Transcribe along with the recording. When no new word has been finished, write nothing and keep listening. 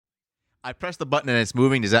I press the button and it's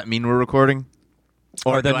moving. Does that mean we're recording?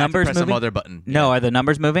 Or Are the do I have to numbers press moving? some other button? No, Yeah. are the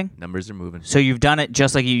numbers moving? Numbers are moving. So you've done it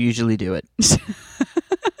just like you usually do it.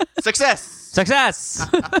 Success! Success!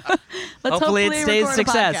 Let's Hopefully it stays record a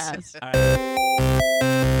success. podcast. All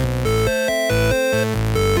right.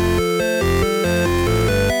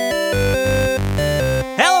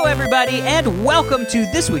 Hello, everybody, and welcome to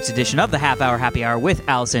this week's edition of the Half Hour Happy Hour with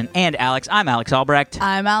Allison and Alex. I'm Alex Albrecht.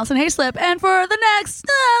 I'm Allison Hayslip, and for the next,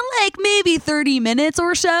 maybe 30 minutes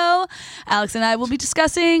or so, Alex and I will be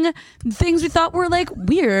discussing things we thought were,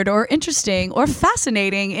 weird or interesting or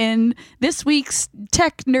fascinating in this week's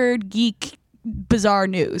tech, nerd, geek, bizarre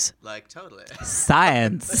news. Totally.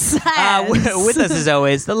 Science. Science. With us, as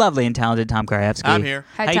always, the lovely and talented Tom Krajewski. I'm here.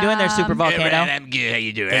 Hi, How you doing there, Tom. Super Volcano? I'm good. How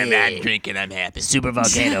you doing? I'm drinking. I'm happy. Super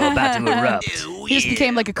Volcano about to erupt. He just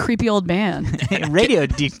became like a creepy old man. Radio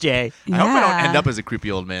DJ. I hope I don't Yeah. end up as a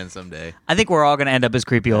creepy old man someday. I think we're all going to end up as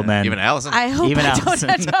creepy old men. Even Allison. I hope Even I Allison.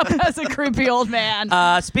 don't end up as a creepy old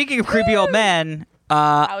man. Speaking of creepy old men,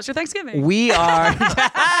 How was your Thanksgiving? we are.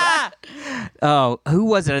 Oh, who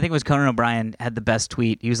was it? I think it was Conan O'Brien had the best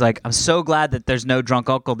tweet. He was like, "I'm so glad that there's no drunk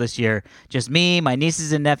uncle this year. Just me, my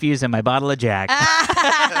nieces and nephews, and my bottle of Jack."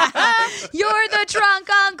 You're the drunk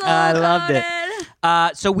uncle. I loved it.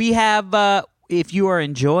 Conan. So we have. If you are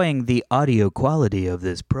enjoying the audio quality of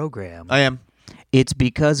this program, I am. it's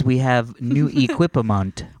because we have new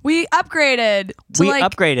equipment. We upgraded to We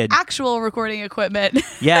upgraded. actual recording equipment.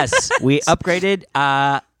 Yes, we upgraded.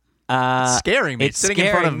 Scaring me. it's It's sitting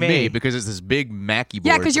in front of scaring me me. because it's this big Mackie board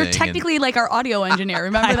Yeah, because you're thing, technically like our audio engineer.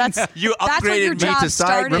 Remember, that's You that's what your upgraded me job to side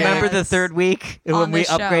started. Remember as. the third week when On we this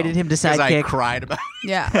show. upgraded him to because I sidekick? cried about it.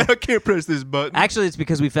 Yeah, I can't press this button. Actually, it's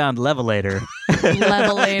because we found Levelator.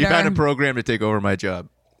 levelator. You found a program to take over my job.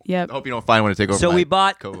 Yep. I hope you don't find one to take over So my we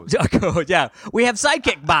bought. co-host. Yeah, we have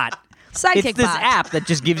Sidekick Bot. Sidekick It's this bot. app that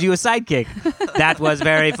just gives you a sidekick. That was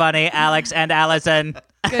very funny, Alex and Allison.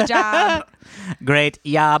 Good job. Great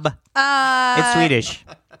job. It's Swedish.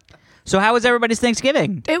 So how was everybody's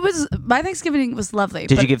Thanksgiving? It was my Thanksgiving was lovely.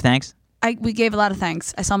 Did but you give thanks? we gave a lot of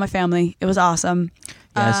thanks. I saw my family. It was awesome.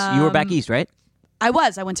 Yes. You were back east, right? I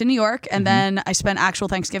was. I went to New York, Mm-hmm. and then I spent actual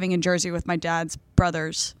Thanksgiving in Jersey with my dad's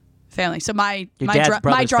brother's family. So my Your my, dad's my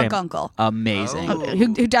brother's drunk family. uncle, Amazing.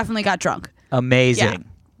 who definitely got drunk. Amazing. Yeah.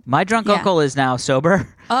 My drunk Yeah. uncle is now sober.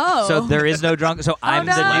 Oh. So there is no drunk. So I'm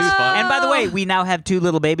no. the new. Less fun. And by the way, we now have 2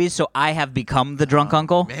 little babies, so I have become the drunk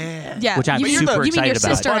uncle. Yeah, Which I'm you mean, super you mean excited your about.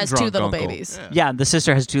 sister Fun has 2 drunk little uncle. babies. Yeah, the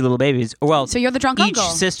sister has 2 little babies. Well, So you're the drunk each uncle.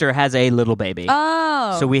 sister has a little baby.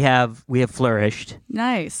 Oh, So we have flourished,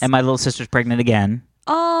 nice. and my little sister's pregnant again.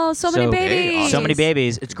 Oh, so many So- babies. Hey, So many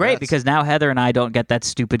babies. It's great Congrats. because now Heather and I don't get that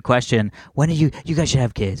stupid question. When are you guys should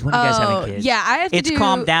have kids? When are you guys having kids? Yeah, I have to It's do.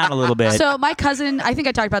 calmed down a little bit. So my cousin, I think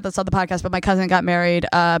I talked about this on the podcast, but my cousin got married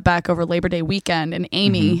back over Labor Day weekend, and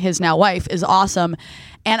Amy, his now wife, is awesome.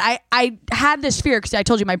 And I had this fear because I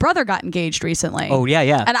told you my brother got engaged recently. Oh, yeah,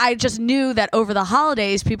 yeah. And I just knew that over the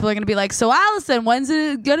holidays, people are going to be like, "So Allison, when's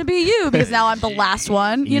it going to be you?" Because now I'm the last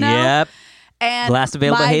one, you know. Yep. And Last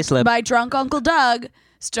available Hayslip. my drunk Uncle Doug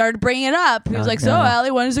started bringing it up. He was like, "So, no.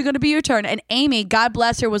 Allie, when is it going to be your turn?" And Amy, God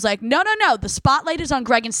bless her, was like, "No. The spotlight is on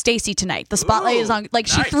Greg and Stacy tonight. The spotlight is on." Like,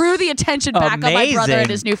 she nice. threw the attention back on my brother Amazing. and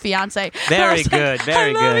his new fiance. Very And I was like, good, very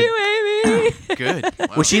I love good. you, Amy. Good.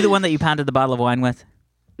 Wow. Was she the one that you pounded the bottle of wine with?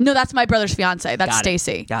 No, that's my brother's fiance. That's Got it.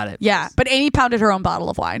 Stacy. Got it. Yeah, but Amy pounded her own bottle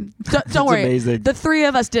of wine. Don't worry. amazing. The 3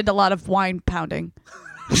 of us did a lot of wine pounding.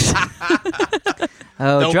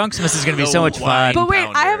 Oh, No- Drunksmas is going to be no so much fun. wine. But wait,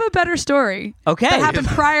 Pounder. I have a better story. Okay. That happened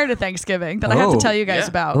prior to Thanksgiving that I have Oh. to tell you guys Yeah.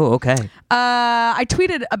 about. Oh, okay. I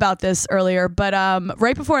tweeted about this earlier, but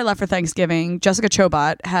right before I left for Thanksgiving, Jessica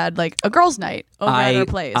Chobot had like a girls' night over at her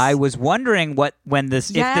place. I was wondering when this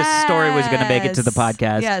if this story was going to make it to the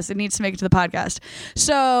podcast. Yes, it needs to make it to the podcast.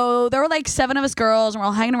 So there were like 7 of us girls, and we're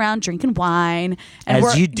all hanging around drinking wine. And As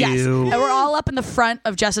we're, you do. Yes, and we're all up in the front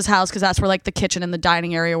of Jess's house because that's where like the kitchen and the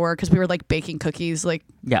dining area were. Because we were like baking cookies, like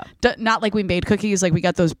Yeah. not like we made cookies, like we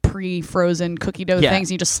got those pre-frozen cookie dough Yeah. things,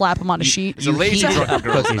 and you just slap them on a sheet. It's a lazy heated drunken up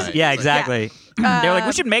girls' cookies. night. Yeah, It's like- exactly. They're like,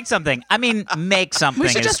 we should make something. I mean, make something We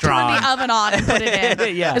should is just strong. turn the oven on and put it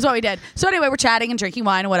in. Yeah. Is what we did. So anyway, we're chatting and drinking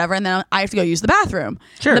wine and whatever, and then I have to go use the bathroom.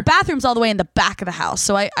 Sure. And the bathroom's all the way in the back of the house.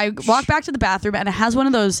 So I walk back to the bathroom, and it has one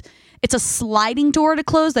of those. It's a sliding door to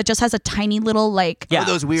close that just has a tiny little like. Yeah. Oh,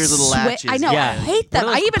 those weird little swi- latches. I know. Yeah. I hate What them. are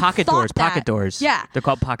I those even pocket thought doors. that. Pocket doors. Yeah. They're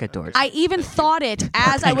called pocket doors. I even thought it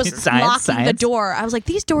as I was Science, locking the science. door. I was like,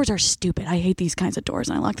 these doors are stupid. I hate these kinds of doors.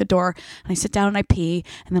 And I lock the door, and I sit down and I pee,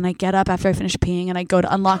 and then I get up after I finish peeing, and I go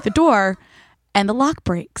to unlock the door, and the lock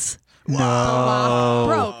breaks. The lock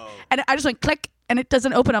broke. And I just went click, and it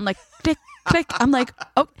doesn't open. I'm like, click, click. I'm like,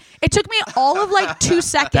 oh, it took me all of like 2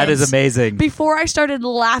 seconds. That is amazing. Before I started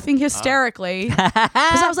laughing hysterically because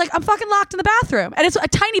I was like, I'm fucking locked in the bathroom, and it's a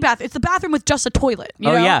tiny bathroom. It's the bathroom with just a toilet. You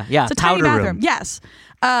know? Yeah. It's a tiny Powder bathroom. room. Yes.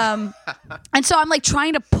 And so I'm like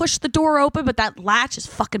trying to push the door open, but that latch is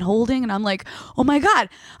fucking holding, and I'm like, oh my god.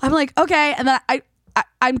 I'm like, okay, and then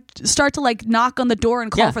I start to like knock on the door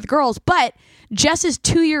and call for the girls, but Jess's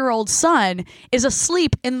 2-year-old son is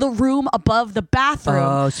asleep in the room above the bathroom.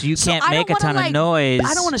 Oh, so you can't I make don't a ton wanna, of noise.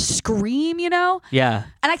 I don't want to scream, Yeah.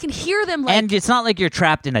 and I can hear them like. And it's not like you're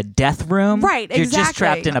trapped in a death room. Right, You're just exactly.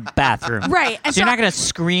 trapped in a bathroom. Right, and So you're so not going to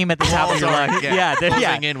scream at the top of your lungs.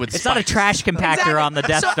 Closing in with It's not a spikes. trash compactor Exactly. on the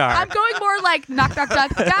Death So Star. I'm going more like knock, knock,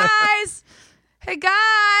 knock, guys. Hey guys.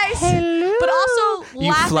 Hello. But also you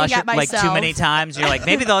laughing flush at it like myself. too many times. You're like,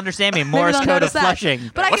 maybe they'll understand me. Morse they'll code of notice that. flushing.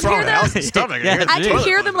 But What's I wrong can with hear them. Allison's stomach? Yeah. I can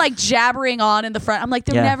hear them like jabbering on in the front. I'm like,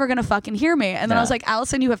 they're Yeah. never gonna fucking hear me. And then I was like,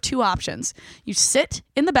 Allison, you have 2 options. You sit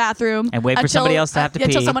in the bathroom And wait for somebody else to have to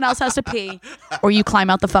until pee. someone else has to pee, or you climb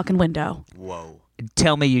out the fucking window. Whoa.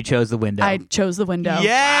 Tell me you chose the window. I chose the window.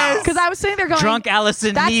 Yes. Because I was sitting there going, Drunk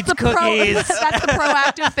Allison that's needs the cookies. that's the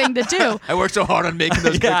proactive thing to do. I worked so hard on making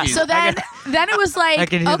those Yeah. cookies. So then it was like, I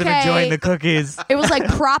can hear okay, them enjoying the cookies. it was like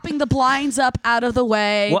propping the blinds up out of the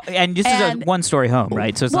way. Well, and this is a And- one-story home,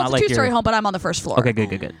 right? So it's well, not it's like a 2-story you're... home, but I'm on the first floor. Okay,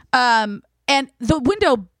 good. And the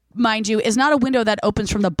window, mind you, is not a window that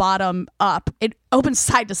opens from the bottom up. It opens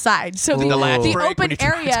side to side. So the latch break when open you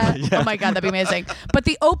turn area, oh my God, that'd be amazing. But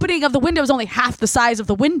the opening of the window is only half the size of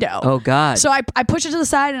the window. Oh, God. So I push it to the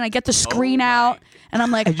side and I get the screen out and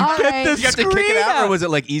I'm like, all right. Did you have to kick it out, or was it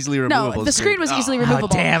like easily removable? No, the screen was easily Oh, removable.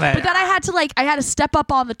 damn it. But then I had to step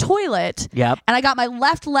up on the toilet. Yep. And I got my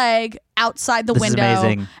left leg outside the This is window.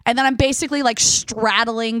 amazing. And then I'm basically like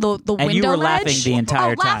straddling the window And you were ledge. laughing the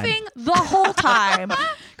entire time. Laughing the whole time.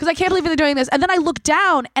 Because I can't believe they're doing this. And then I look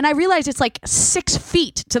down and I realize it's like 6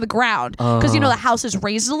 feet to the ground. Because, the house is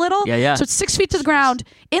raised a little. Yeah. So it's 6 feet to the ground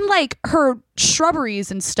in like her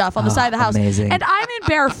shrubberies and stuff on the side of the house. amazing. And I'm in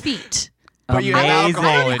bare feet. But you have Amazing.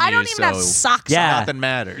 alcohol in you, I don't even have so socks Yeah. on. nothing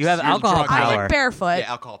matters. You have You're alcohol drunk. power. I'm barefoot.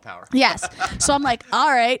 Yeah, alcohol power. Yes. So I'm like, all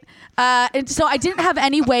right. And so I didn't have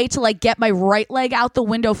any way to like get my right leg out the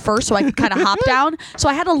window first so I could kind of hop down. So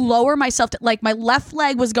I had to lower myself to like my left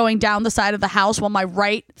leg was going down the side of the house while my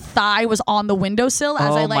right thigh was on the windowsill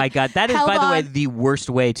as I Oh like my God. That is, held by the way, on. the worst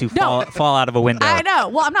way to fall out of a window. I know.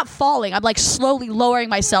 Well, I'm not falling. I'm like slowly lowering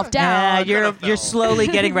myself down. You're slowly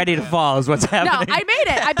getting ready to fall is what's No, happening. I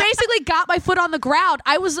made it. I basically got my foot on the ground.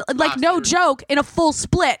 I was like, no joke, in a full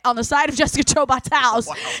split on the side of Jessica Chobot's house.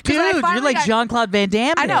 'Cause Dude, then I you're finally like got- Jean-Claude Van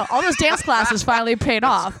Damme. I know. All those dance classes finally paid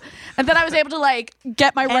off. And then I was able to like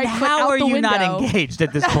get my right And foot how out are the you window. not engaged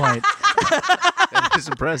at this point? That's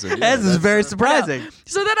impressive. Yeah, This is very surprising.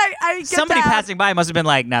 So then I get Somebody down. passing by must have been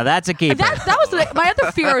like, now that's a keeper. That was my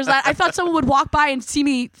other fear is that I thought someone would walk by and see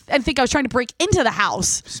me and think I was trying to break into the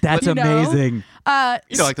house. That's you know? amazing.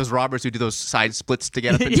 You know, like those robbers who do those side splits to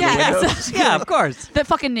get up into Yeah, the window. exactly. Yeah, of course. The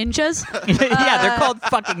fucking ninjas. Yeah, they're called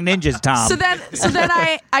fucking ninjas, Tom. So then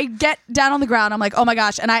I get down on the ground. I'm like, oh my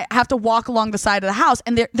gosh, and I have to walk along the side of the house,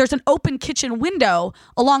 and there's an open kitchen window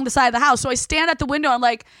along the side of the house. So I stand at the window. I'm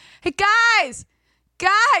like, hey guys,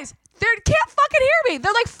 they can't fucking hear me.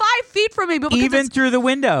 They're like 5 feet from me. But because even it's- through the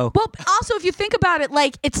window. well, also if you think about it,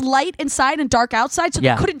 like it's light inside and dark outside, so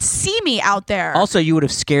Yeah. they couldn't see me out there. Also, you would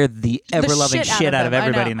have scared the ever-loving shit out of them, I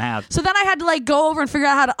everybody know. in the house. So then I had to like go over and figure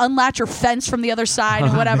out how to unlatch her fence from the other side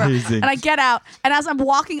and whatever. Amazing. And I get out, and as I'm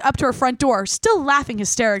walking up to her front door, still laughing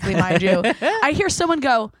hysterically, mind you, I hear someone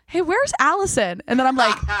go, "Hey, where's Allison?" And then I'm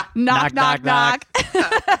like, knock, knock, knock.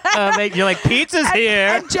 You're like, pizza's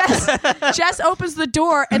here. And Jess opens the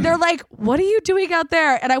door, and they're like, "What are you doing out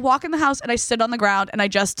there?" And I walk in the house, and I sit on the ground, and I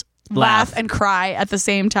just laugh and cry at the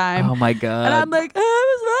same time. Oh my God. And I'm like, I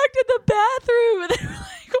was locked in the bathroom. And they're like,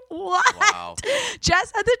 what? Wow.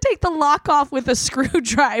 Jess had to take the lock off with a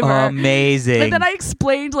screwdriver. Amazing. And then I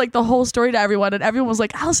explained like the whole story to everyone, and everyone was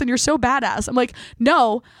like, Allison, you're so badass. I'm like,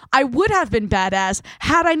 no, I would have been badass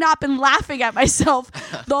had I not been laughing at myself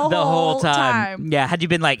the whole time. Yeah, had you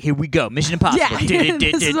been like, here we go, Mission Impossible. Yeah,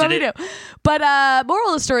 this is what we do. But moral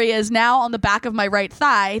of the story is now on the back of my right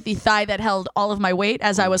thigh, the thigh that held all of my weight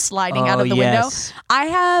as I was sliding out of the yes.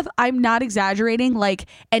 window, I'm not exaggerating, like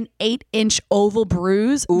an 8-inch oval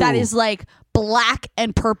bruise that is like black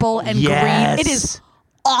and purple and Yes. green. It is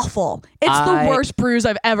awful. It's the worst bruise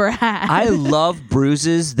I've ever had. I love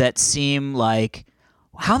bruises that seem like,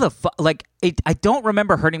 how the fuck, like, I don't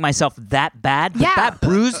remember hurting myself that bad, but Yeah. that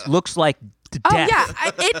bruise looks like death. Oh yeah,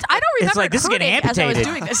 I don't remember. It's like, it this is getting hurting as I was amputated.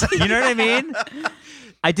 doing this. You know what I mean?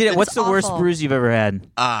 I did it. What's It's the worst awful. bruise you've ever had?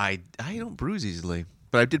 I don't bruise easily,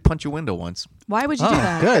 but I did punch a window once. Why would you do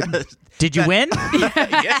that? Good. Did you win?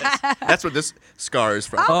 Yes, that's what this scar is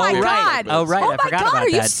from. Oh, my right. God. Oh, right. Oh I my forgot God. about Are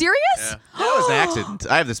you that. serious? Yeah. That was an accident.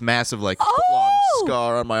 I have this massive, like, foot-long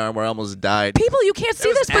scar on my arm where I almost died. People, you can't see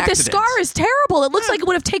was this, an but this accident. scar is terrible. It looks like it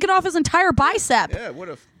would have taken off his entire bicep. Yeah, what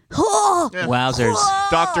if? Yeah. Wowzers.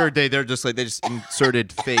 Doctor, they just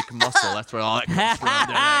inserted fake muscle. That's where all that comes from.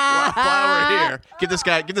 They're like, while we're here,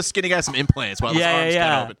 give this skinny guy some implants while his arms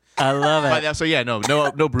cut open. I love But, it. so yeah,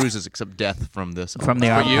 no bruises except death from this. From the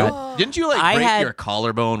For arm you? cut. Didn't you I break had- your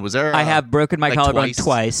collarbone? Was there? I have broken my like collarbone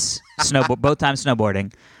twice. Both times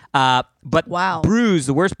snowboarding. But Wow. bruise,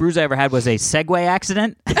 the worst bruise I ever had was a Segway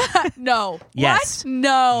accident. No. Yes. What?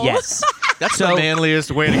 No. Yes. That's So- the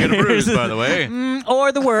manliest way to get a bruise, by the way.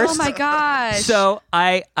 Or the worst. Oh my gosh. So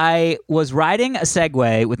I was riding a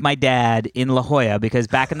Segway with my dad in La Jolla because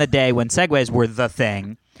back in the day when Segways were the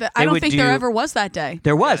thing, I they don't would think do, there ever was that day.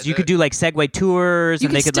 There was. You could do like Segway tours, You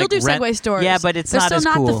and can they could still like do rent. Segway stores. Yeah, but it's They're not still as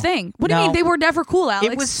not cool. the thing. What do you No. mean? They were never cool,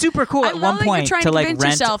 Alex. It was super cool I at love one that you're point trying to like convince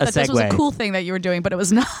rent yourself a that this was a Segway. cool thing that you were doing, but it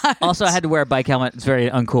was not. Also, I had to wear a bike helmet. It's very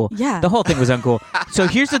uncool. Yeah. The whole thing was uncool. So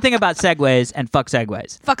here's the thing about Segways and fuck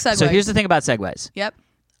Segways. Fuck Segways. So here's the thing about Segways. Yep.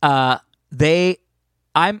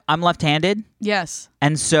 I'm left-handed, Yes.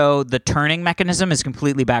 and so the turning mechanism is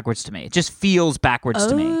completely backwards to me. It just feels backwards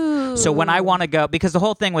to me. So when I want to go, because the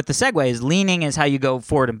whole thing with the Segway is leaning is how you go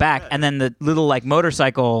forward and back, and then the little like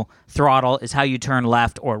motorcycle throttle is how you turn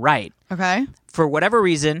left or right. Okay. For whatever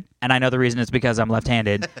reason, and I know the reason is because I'm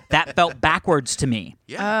left-handed, that felt backwards to me.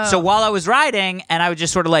 Yeah. So while I was riding and I would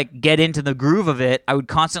just sort of like get into the groove of it, I would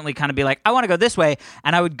constantly kind of be like, I want to go this way,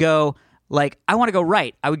 and I would go like, I want to go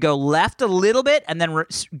right. I would go left a little bit and then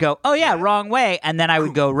go, oh yeah, wrong way, and then I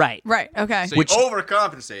would go right. Right. Okay. So you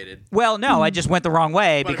overcompensated. Well, no, I just went the wrong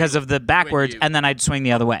way But because it of the backwards, you- and then I'd swing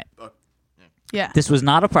the other way. yeah. This was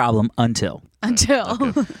not a problem until.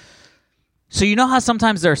 Until. So you know how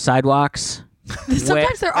sometimes there are sidewalks?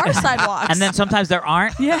 Sometimes there are sidewalks. And then sometimes there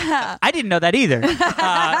aren't? Yeah. I didn't know that either.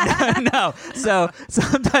 No. So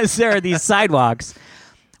sometimes there are these sidewalks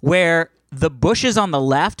where the bushes on the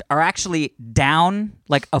left are actually down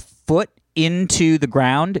like a foot into the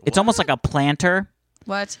ground. It's almost like a planter.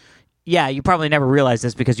 What? Yeah, you probably never realized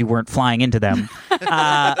this because you weren't flying into them.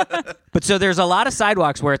 But so there's a lot of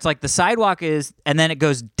sidewalks where it's like the sidewalk is, and then it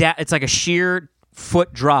goes down. It's like a sheer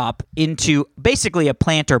foot drop into basically a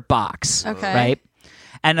planter box. Okay. Right?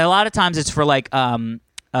 And a lot of times it's for like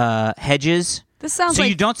hedges. This sounds So like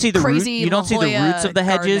you don't see the root, crazy you don't see the La Jolla roots of the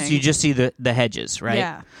hedges. gardening. You just see the hedges, right?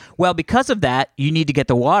 Yeah. Well, because of that, you need to get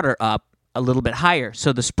the water up a little bit higher.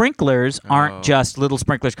 So the sprinklers aren't just little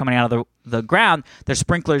sprinklers coming out of the ground. They're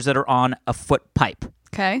sprinklers that are on a foot pipe.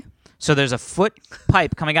 Okay. So there's a foot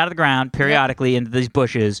pipe coming out of the ground periodically into these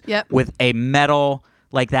bushes Yep. with a metal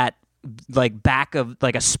like that, like back of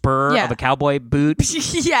like a spur Yeah. of a cowboy boot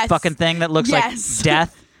Yes. fucking thing that looks Yes. like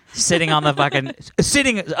death sitting on the fucking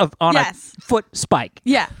on Yes. a foot spike.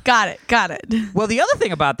 Yeah. Got it. Got it. Well, the other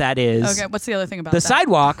thing about that is Okay. What's the other thing about the that?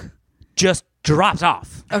 sidewalk just drops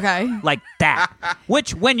off Okay. like that,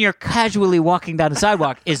 which when you're casually walking down the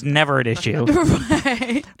sidewalk is never an issue.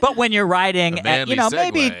 Right. But when you're riding A at, manly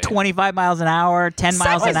maybe Segway. 25 miles an hour, 10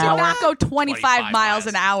 miles Segways an do hour. not go 25 miles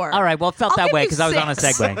an hour. All right, well, it felt I'll that give way you because I was on a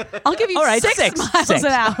 6. Segway. I'll give you All right, 6 6, miles 6.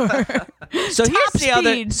 an hour. So here's Top the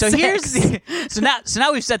other. speed, So here's 6. the. So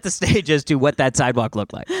now we've set the stage as to what that sidewalk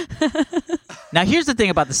looked like. Now here's the thing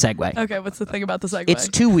about the Segway. Okay, what's the thing about the Segway? It's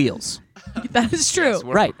 2 wheels, That is true. Yes,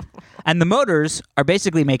 right? And the motors are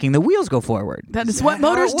basically making the wheels go forward. That is what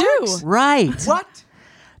motors do. Right. What?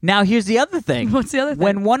 Now here's the other thing. What's the other thing?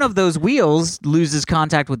 When one of those wheels loses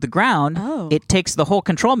contact with the ground, Oh. it takes the whole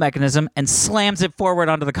control mechanism and slams it forward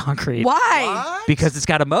onto the concrete. Why? Because it's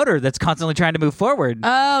got a motor that's constantly trying to move forward.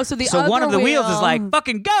 Oh, so the So other one of the wheels wheel- is like,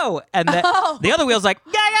 fucking go! And the other wheel's like,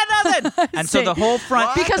 yeah, I got nothing! And so see. the whole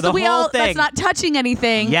front, because the whole wheel thing, that's not touching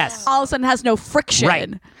anything, Yes. all of a sudden has no friction. right.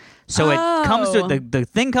 So it comes to Oh. the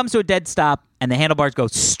thing comes to a dead stop, and the handlebars go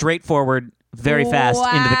straight forward very fast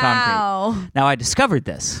into the concrete. Wow. Now I discovered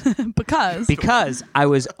this because I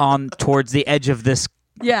was on towards the edge of this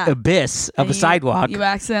Yeah. abyss of a And sidewalk. You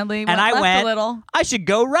accidentally and I left went, a little. I should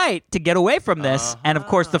go right to get away from this. And of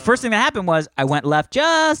course, the first thing that happened was I went left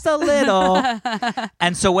just a little.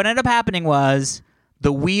 And so what ended up happening was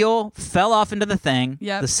the wheel fell off into the thing.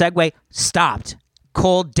 Yep. The Segway stopped.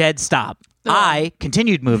 Cold, dead stop. I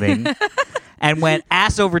continued moving and went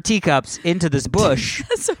ass over teacups into this bush.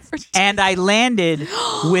 So for- And I landed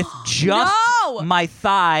with just No! my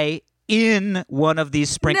thigh in one of these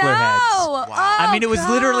sprinkler No! heads. Oh, I mean, it was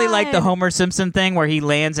literally like the God. Homer Simpson thing where he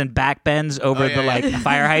lands and backbends over the like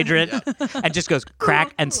fire hydrant and just goes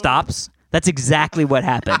crack and stops. That's exactly what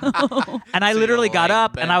happened. And I literally got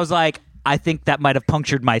up and I was like, I think that might have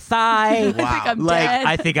punctured my thigh. I think I'm Like dead.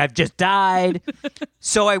 I think I've just died.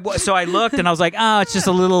 So I looked and I was like, oh, it's just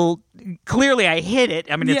a little. Clearly, I hit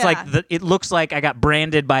it. I mean, it's Yeah. like it looks like I got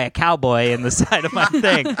branded by a cowboy in the side of my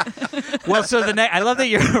thing. Well, so I love that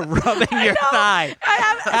you're rubbing your thigh.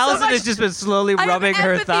 Allison has just been slowly rubbing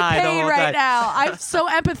her thigh the pain whole right time. now. I'm so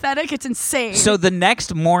empathetic. It's insane. So the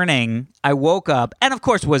next morning, I woke up and, of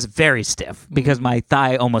course, was very stiff because my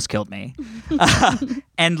thigh almost killed me.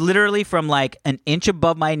 And literally from like an inch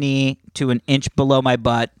above my knee to an inch below my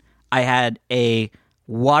butt, I had a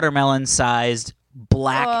watermelon-sized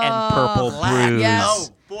black and purple bruise.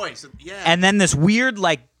 yes. Oh boy. So, yeah. And then this weird,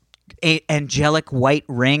 like, angelic white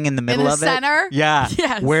ring in the middle the of center? it. Yeah.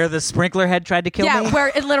 Yes. Where the sprinkler head tried to kill me. where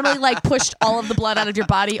it literally like pushed all of the blood out of your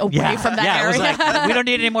body away from that It was area. like, we don't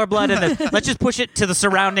need any more blood in this. Let's just push it to the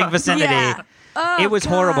surrounding vicinity. Yeah. Oh, It was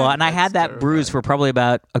God. horrible, and I had that terrifying. bruise for probably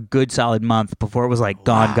about a good solid month before it was like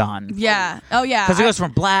gone. Yeah. Oh yeah. Because it goes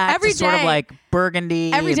from black every to sort of day- like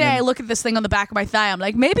burgundy. Every and day then- I look at this thing on the back of my thigh. I'm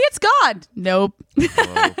like, maybe it's gone. Nope.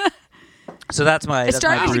 So that's my. It's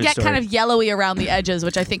starting to bruise get story. kind of yellowy around the edges,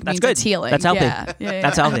 which I think That's means good. it's healing. That's healthy. Yeah. Yeah.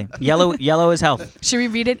 That's healthy. Yellow is health. Should we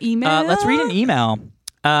read an email? Let's read an email.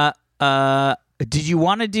 Did you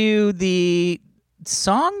want to do the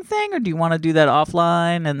song thing, or do you want to do that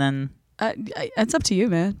offline and then? It's up to you,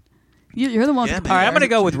 man. You're the one. Yeah, with the man. All right, I'm power. going to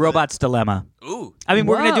go with Robot's Dilemma. Ooh. I mean,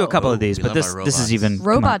 we're going to do a Whoa. couple of these, We but love our this is robots. even come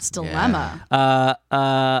on. Robot's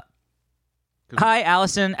dilemma. Hi,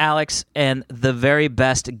 Allison, Alex, and the very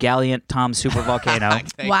best Galliant Tom Supervolcano.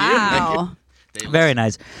 Thank Wow. you. Very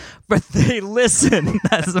nice. But they listen.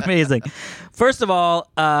 That's amazing. First of all,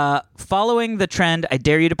 following the trend, I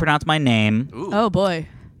dare you to pronounce my name. Ooh. Oh boy.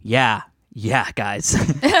 Yeah, guys.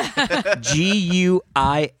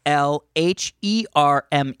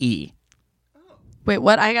 Guilherme. Wait,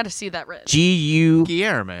 what? I got to see that written.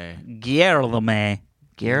 Guillermo. Guillerme.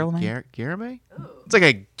 Guillermo. Guillerme? It's like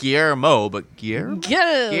a Guillermo, but Guillermo?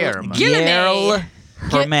 Guillermo. Guillermo.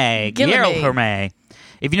 Guilherme. Guilherme.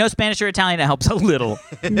 If you know Spanish or Italian, it helps a little,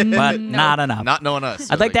 but not enough. Not knowing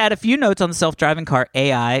us. I'd like to add a few notes on the self-driving car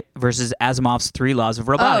AI versus Asimov's 3 laws of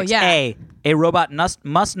robotics. Oh, yeah. A robot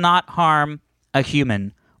must not harm a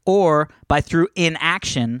human, or by through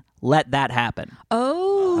inaction, let that happen.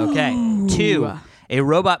 Oh. Okay. 2, a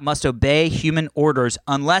robot must obey human orders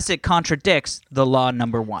unless it contradicts the law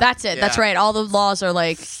number 1. That's it. That's Yeah. right. All the laws are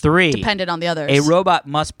like 3, dependent on the others. a robot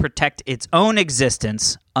must protect its own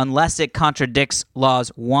existence unless it contradicts laws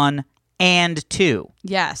 1 and 2.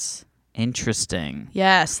 Yes. Interesting.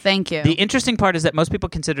 Yes. Thank you. The interesting part is that most people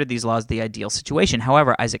consider these laws the ideal situation.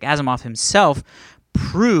 However, Isaac Asimov himself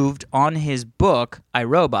proved on his book, I,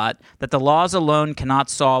 Robot, that the laws alone cannot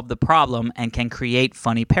solve the problem and can create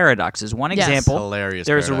funny paradoxes. One Yes. example, Hilarious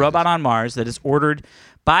there's a paradoxes. robot on Mars that is ordered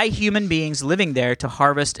by human beings living there to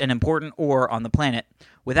harvest an important ore on the planet.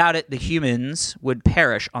 Without it, the humans would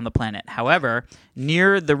perish on the planet. However,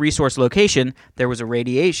 near the resource location, there was a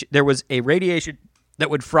radiation that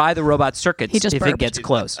would fry the robot's circuits He just if it burped. gets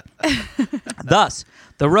close. Thus,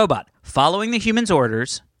 the robot, following the human's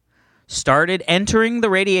orders, started entering the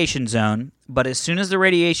radiation zone, but as soon as the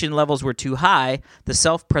radiation levels were too high, the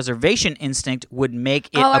self-preservation instinct would make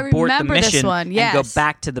it I abort the remember this mission one, and go yes.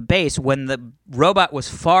 back to the base. When the robot was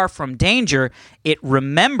far from danger, it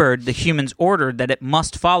remembered the human's order that it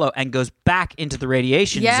must follow and goes back into the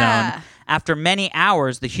radiation Yeah. zone. After many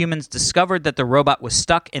hours, the humans discovered that the robot was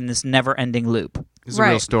stuck in this never-ending loop. This is a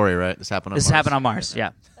real Right. story, right? This happened on This Mars. happened on Mars, yeah.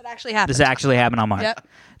 that actually happened. This actually happened on Mars. Yep.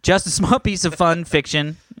 Just a small piece of fun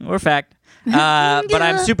fiction or fact. But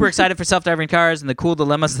I'm super excited for self-driving cars and the cool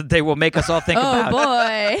dilemmas that they will make us all think Oh about.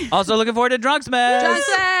 boy. Also looking forward to Drunksmith.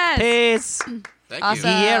 Drunksmith. Peace. Thank Awesome.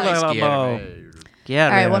 you. Guillermo. Thanks, Guillermo. Yeah.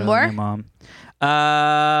 All right, one more?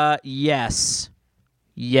 Yes.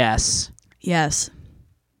 Yes. Yes.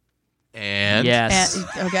 And Yes.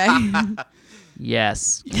 Okay.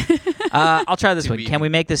 Yes. I'll try this one. be- Can we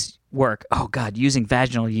make this work? Oh God, using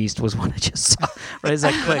vaginal yeast was one I just saw. Right as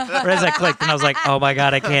I clicked, and I was like, oh my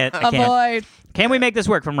God, I can't. Avoid. Can we make this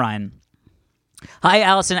work? From Ryan. Hi,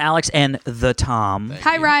 Allison, Alex, and the Tom.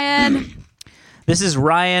 Hi, Ryan. This is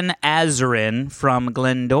Ryan Azarin from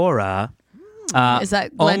Glendora. Is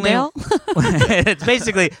that Glendale? It's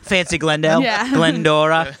basically fancy Glendale. Yeah.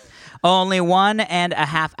 Glendora. Only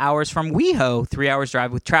 1.5 hours from WeHo, 3 hours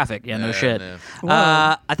drive with traffic. Yeah, no Yeah, shit.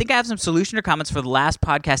 no. I think I have some solution or comments for the last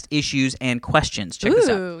podcast issues and questions. Check this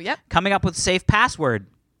out. Ooh, yep. Coming up with safe password.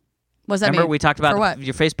 What does that Remember mean? we talked about For what?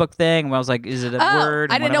 your Facebook thing, and I was like, is it a Oh,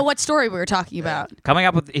 word? I and didn't know whatever. what story we were talking about. Coming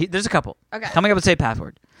up with there's a couple. Okay. Coming up with safe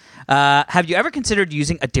password. Have you ever considered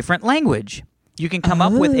using a different language? You can come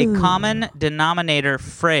up with a common denominator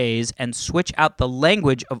phrase and switch out the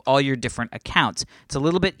language of all your different accounts. It's a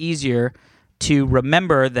little bit easier to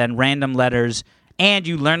remember than random letters, and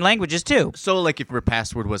you learn languages too. So, like, if your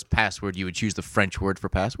password was password, you would choose the French word for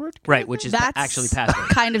password? Right, which is That's actually password.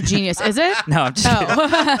 kind of genius, is it? No, I'm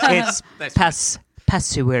just it's password.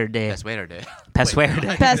 Password. Password.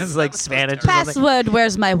 It's like Spanish. or something. Password,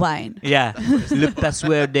 where's my wine? Yeah. Le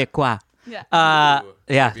password de quoi? Yeah.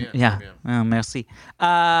 Yeah. Bien, Yeah. bien. Oh, merci.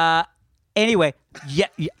 Anyway, yeah,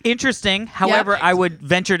 interesting. However, I would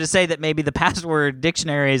venture to say that maybe the password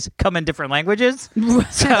dictionaries come in different languages.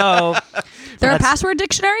 So, There are That's- password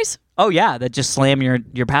dictionaries? oh yeah, that just slam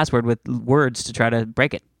your password with words to try to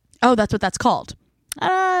break it. Oh, that's what that's called.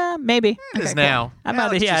 Maybe. It is now. I'm Now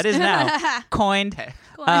not, let's yeah, just- it is now. Coined.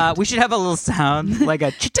 We should have a little sound, like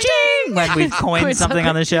a cha-ching, when we coin Coin something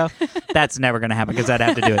on the show. That's never going to happen because I'd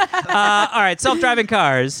have to do it. All right, self-driving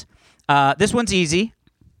cars. This one's easy.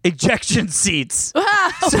 Ejection seats.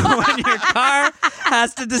 So when your car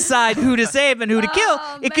has to decide who to save and who to kill,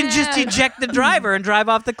 it can just man. eject the driver and drive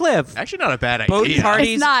off the cliff. Actually, not a bad Both idea. parties-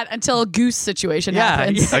 It's not until a goose situation Yeah,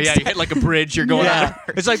 happens. Oh, yeah, you hit like a bridge, you're going Yeah.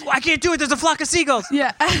 under. It's like, I can't do it. There's a flock of seagulls.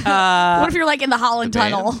 Yeah. What if you're like in the Holland The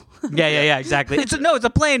band? Tunnel? Yeah, exactly. It's a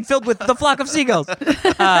plane filled with the flock of seagulls.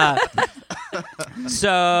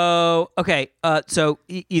 So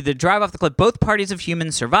either drive off the cliff. Both parties of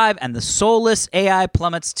humans survive, and the soulless AI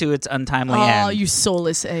plummets to its untimely Oh, end. you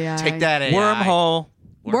soulless AI. Take that AI. Wormhole.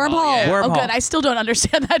 Wormhole. yeah. Oh, Wormhole. good. I still don't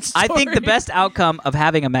understand that story. I think the best outcome of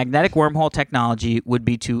having a magnetic wormhole technology would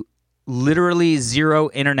be to literally zero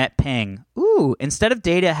internet ping. Ooh, instead of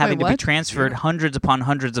data having to be what? transferred hundreds upon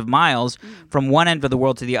hundreds of miles from one end of the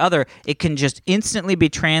world to the other, it can just instantly be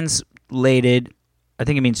translated. I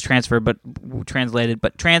think it means transferred, but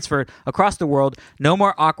transferred across the world. No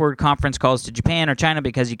more awkward conference calls to Japan or China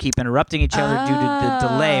because you keep interrupting each other due to the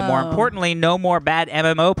delay. More importantly, no more bad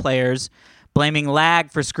MMO players blaming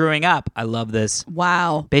lag for screwing up. I love this.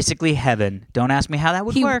 Wow. Basically heaven. Don't ask me how that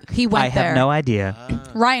would He- work. he went I have there. no idea.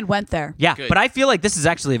 Ryan went there. Yeah, Good. but I feel like this is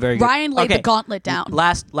actually a very good. Ryan laid Okay, the gauntlet down.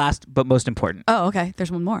 Last, but most important, Oh, okay.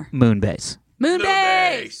 There's one more. Moonbase.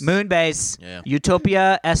 Moonbase. Moonbase. Yeah.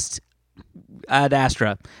 Utopia est ad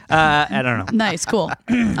astra. I don't know. Nice. Cool.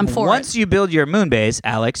 I'm for Once it. you build your Moonbase,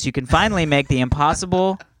 Alex, you can finally make the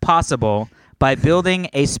impossible possible by building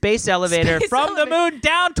a space elevator Space from the elevator. moon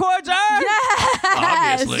down towards Earth.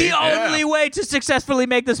 Obviously. The Yeah. only way to successfully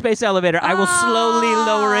make the space elevator. I will slowly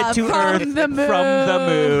lower it to from Earth the moon. from the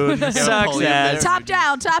moon. pull you there. Success. Top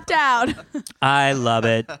down. Top down. I love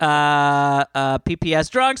it. PPS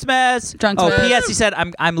Drunksmiths. Drunksmiths. Oh, P.S. He said,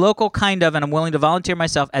 I'm local kind of, and I'm willing to volunteer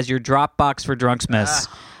myself as your Dropbox for Drunksmiths.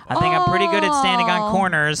 I think I'm pretty good at standing on Oh.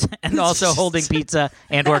 corners and also holding pizza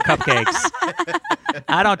and or cupcakes.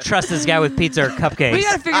 I don't trust this guy with pizza or cupcakes. We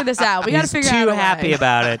got to figure this out. We got to He's figure too out. a happy way.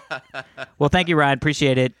 about it. Well, thank you, Ryan.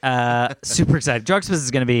 Appreciate it. Super excited. Drunksmiths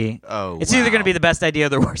is going to be. Oh, it's either wow. going to be the best idea or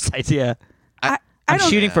the worst idea. I I'm don't-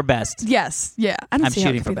 shooting for best. Yes. Yeah. I don't I'm see how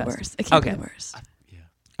it shooting could be for the best. worst. It can't Okay. be the worst.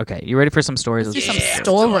 Okay, you ready for some stories? Do some Yeah.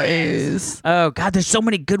 stories. Oh God, there's so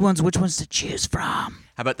many good ones. Which ones to choose from?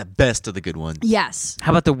 How about the best of the good ones? Yes.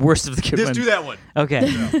 How about the worst of the good Just ones? do that one. Okay.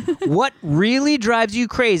 What really drives you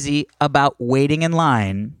crazy about waiting in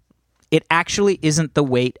line? It actually isn't the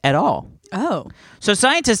wait at all. Oh. So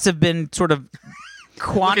scientists have been sort of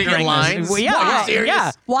quandering Looking at lines? this. Well, yeah, Wow. yeah, Serious?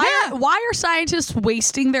 yeah. Why are scientists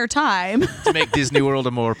wasting their time? To make Disney World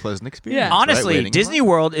a more pleasant experience. Yeah. right? Honestly, Waiting in Disney line.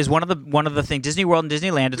 World is one of the things. Disney World and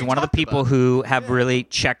Disneyland is one of the talked people about who have really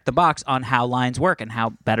checked the box on how lines work and how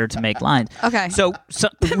better to make lines. Okay. So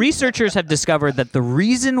researchers have discovered that the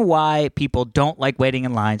reason why people don't like waiting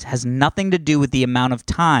in lines has nothing to do with the amount of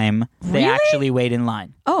time they Really? actually wait in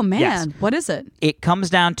line. Oh man, Yes. what is it? It comes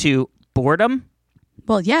down to boredom.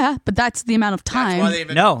 Well, yeah, but that's the amount of time.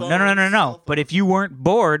 No. But if you weren't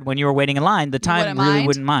bored when you were waiting in line, the time wouldn't really mind?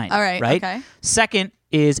 wouldn't mind. All right, Right. okay. Second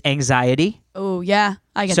is anxiety. Oh yeah,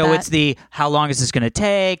 I get So that. it's the how long is this going to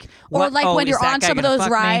take? or What- like oh, when is you're that on guy some of gonna those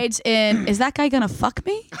fuck me? rides in, is that guy gonna fuck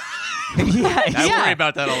me? yeah, I yeah. worry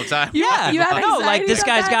about that all the time. Yeah, You have no, like anxiety this about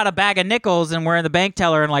guy's that? got a bag of nickels and we're in the bank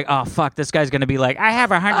teller and like, oh fuck, this guy's gonna be like, I have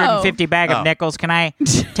 150 bag of Oh. nickels. Can I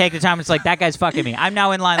take the time? It's like that guy's fucking me. I'm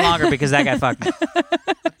now in line longer because that guy fucked me.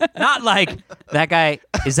 Not like that guy.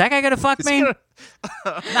 Is that guy gonna fuck me?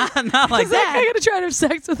 Not like Is that guy that. gonna try to have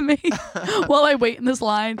sex with me while I wait in this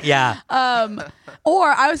line? Yeah. Or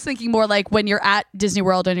I was thinking more like when you're at Disney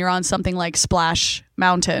World and you're on something like Splash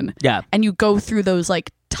Mountain. Yeah. And you go through those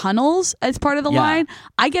like tunnels as part of the Yeah. line,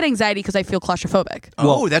 I get anxiety because I feel claustrophobic.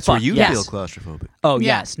 Oh, that's where fuck you yes. feel claustrophobic. Oh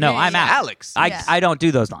Yeah. yes, no, Yeah, I'm yeah. out. Alex. I don't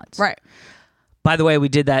do those lines. Right. By the way, we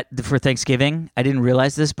did that for Thanksgiving. I didn't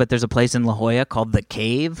realize this, but there's a place in La Jolla called The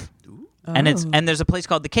Cave. And there's a place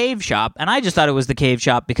called the Cave Shop, and I just thought it was the Cave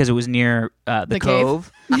Shop because it was near the The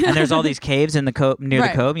Cove, and there's all these caves in the cove near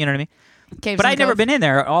Right. the Cove. You know what I mean? Caves But and I'd never Cove. been in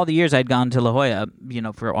there. All the years I'd gone to La Jolla,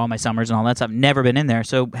 for all my summers and all that stuff. Never been in there.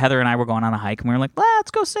 So Heather and I were going on a hike, and we were like,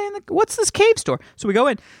 let's go stay in the. What's this cave store? So we go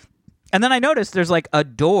in, and then I noticed there's like a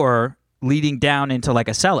door leading down into like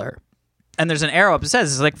a cellar, and there's an arrow up. It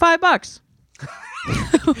says it's like $5.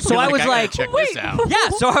 So I was gotta like, check this out. yeah.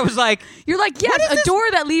 So I was like. You're like, yes, a door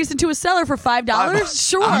that leads into a cellar for $5?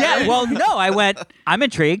 Sure. Yeah, well, no, I went, I'm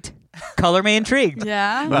intrigued. Color me intrigued.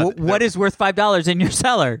 Yeah. What is worth $5 in your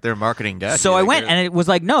cellar? Their marketing desk. So I went, and it was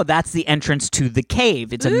like, no, that's the entrance to the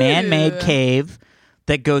cave. It's a man-made cave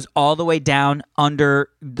that goes all the way down under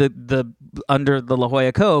the La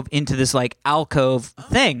Jolla Cove into this like alcove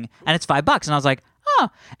thing, and it's $5. And I was like, oh.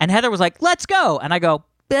 And Heather was like, let's go. And I go,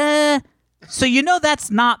 so that's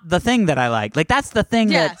not the thing that I like. Like that's the thing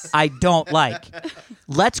Yes. that I don't like.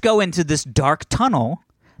 Let's go into this dark tunnel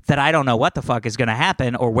that I don't know what the fuck is going to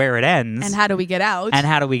happen or where it ends. And how do we get out? And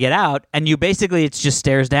how do we get out? And you basically, it's just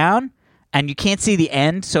stairs down, and you can't see the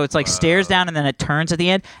end. So it's like stairs down, and then it turns at the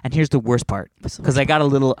end. And here's the worst part, because I had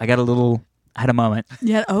a moment.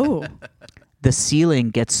 yeah. Oh. The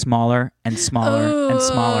ceiling gets smaller and smaller and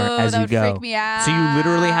smaller Ooh, as that you would go. freak me out. So you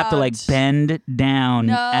literally have to like bend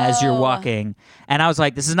down as you're No. walking. And I was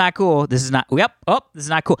like, this is not cool. This is not, this is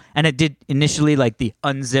not cool. And it did initially like the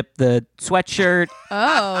unzip the sweatshirt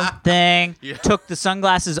Oh. thing, took the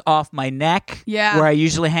sunglasses off my neck Yeah. where I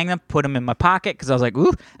usually hang them, put them in my pocket because I was like,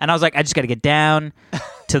 ooh. And I was like, I just got to get down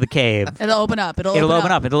to the cave. It'll open up. It'll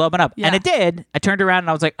open up. It'll open up. Yeah. And it did. I turned around and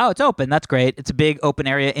I was like, oh, it's open. That's great. It's a big open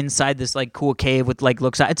area inside this like cool cave with like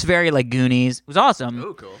looks. It's very like Goonies. It was awesome.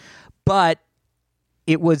 Oh, cool. But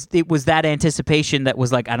it was that anticipation that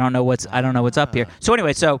was like, I don't know what's up here. So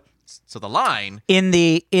anyway, so the line. in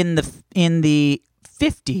the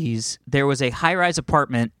 50s, there was a high-rise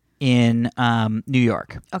apartment in New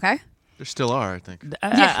York. Okay. There still are, I think.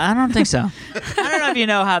 I don't think so. I don't know if you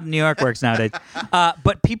know how New York works nowadays.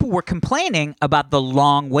 But people were complaining about the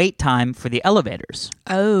long wait time for the elevators.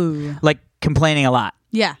 Oh. Like, complaining a lot.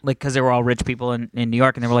 Yeah. Like, because there were all rich people in New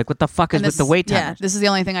York, and they were like, what the fuck is And with the wait time? Yeah. This is the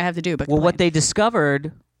only thing I have to do. But Well, what complain. they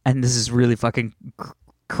discovered, and this is really fucking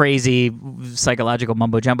crazy psychological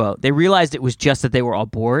mumbo-jumbo, they realized it was just that they were all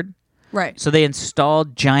bored. Right. So they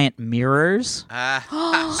installed giant mirrors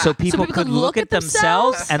so people could look at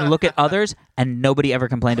themselves and look at others, and nobody ever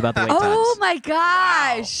complained about the wait times. Oh my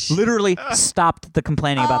gosh. Literally stopped the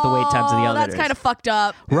complaining about the wait times of the elevators. That's kind of fucked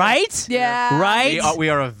up. Right? Yeah. Right? We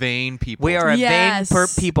are a vain people. We are a Yes. vain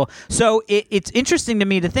people. So it's interesting to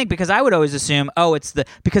me to think, because I would always assume,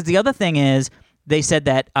 because the other thing is, they said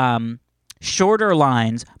that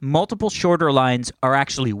multiple shorter lines are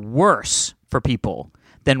actually worse for people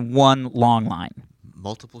than one long line.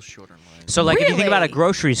 multiple shorter lines. So like if you think about a Really?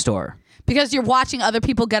 grocery store, Because you're watching other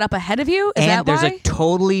people get up ahead of you? Is and that there's why? a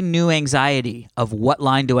totally new anxiety of what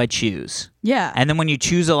line do I choose? Yeah. And then when you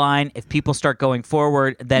choose a line, if people start going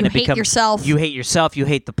forward, then You it hate becomes yourself. You hate yourself. You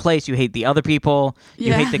hate the place. You hate the other people. You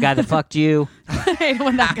Yeah. hate the guy that fucked you. I hate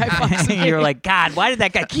when that guy fucks me. You're like, God, why did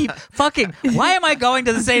that guy keep fucking? Why am I going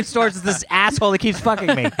to the same stores as this asshole that keeps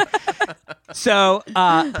fucking me? So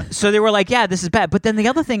they were like, yeah, this is bad. But then the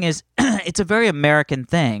other thing is, it's a very American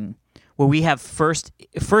thing where we have first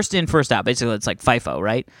in, first out. Basically, it's like FIFO,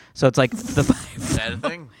 right? So it's like the Is that a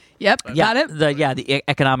thing? Yep. Got it? the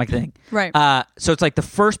economic thing. Right. So it's like the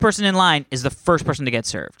first person in line is the first person to get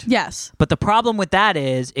served. Yes. But the problem with that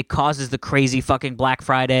is it causes the crazy fucking Black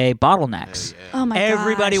Friday bottlenecks. Oh my god.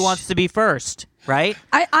 Everybody wants to be first, right?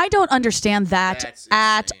 I don't understand that That's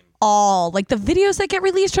at insane. all. Like the videos that get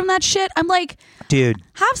released from that shit, I'm like, Dude.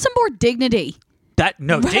 have some more dignity. Right?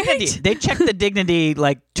 Dignity. They check the dignity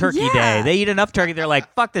like Turkey Yeah. Day. They eat enough turkey. They're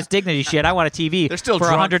like, fuck this dignity shit. I want a TV They're still for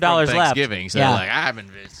drunk $100 from left. Thanksgiving, so yeah. they're like, I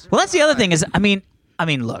haven't. Well, that's the other thing is, I mean,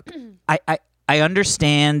 look, I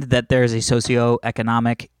understand that there's a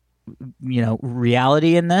socioeconomic,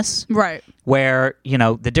 reality in this Right. where,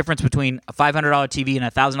 the difference between a $500 TV and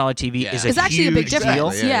a $1,000 TV Yeah. is It's actually a big huge difference. deal.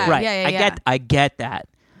 Exactly, Yeah. Right. Yeah. I get that.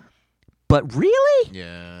 But really?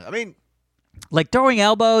 Yeah, I mean, Like throwing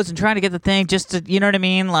elbows and trying to get the thing just to, you know what I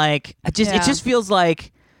mean? Like, it Yeah. just feels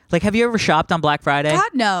like, have you ever shopped on Black Friday?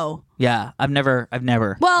 God, no. Yeah, I've never.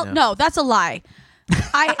 Well, no, that's a lie.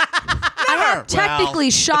 I had technically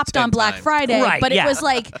shopped on Black Friday, Right, but yeah. it was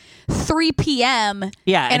like 3 p.m.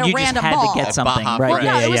 Yeah, in and a you random just had mall. to get something. Baja Right? Friday.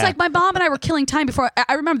 Yeah, It was yeah. like my mom and I were killing time before.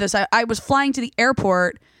 I remember this. I was flying to the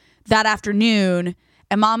airport that afternoon,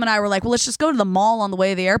 and Mom and I were like, well, let's just go to the mall on the way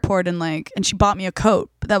to the airport, and she bought me a coat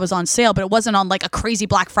that was on sale, but it wasn't on like a crazy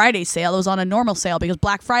Black Friday sale. It was on a normal sale because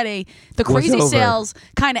Black Friday, the Was crazy over. sales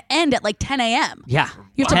kind of end at like 10 a.m. Yeah.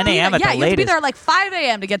 You have to 10 be a.m. there- at yeah, the you have to be latest. there at like 5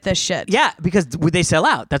 a.m. to get this shit. Yeah, because they sell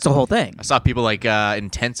out. That's the whole thing. I saw people like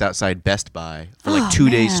in tents outside Best Buy for like 2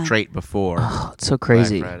 days man. straight before Oh, it's so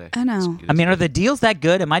crazy. Black Friday. I know. I mean, are the deals that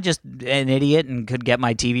good? Am I just an idiot and could get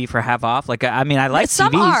my TV for half off? Like, I mean, I like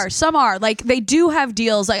Some TVs. some are. Like they do have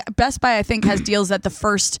deals. Like Best Buy, I think, has deals that the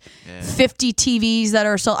first 50 TVs that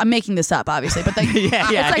are sold. I'm making this up, obviously, but Yeah,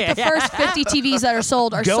 yeah, it's like yeah, the yeah. first 50 TVs that are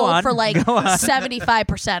sold are Go sold on, for like go on.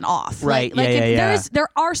 75% off. Right, Like, yeah, yeah. there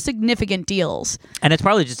are significant deals. And it's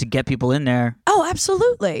probably just to get people in there. Oh,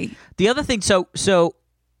 absolutely. The other thing, so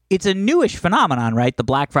it's a newish phenomenon, right? The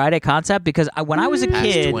Black Friday concept, because when I was a Past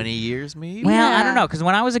kid, 20 years maybe. well, I Yeah. don't know, because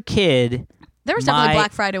when I was a kid, There was definitely My-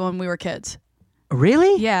 Black Friday when we were kids.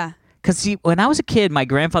 really, Yeah. Because see, when I was a kid, my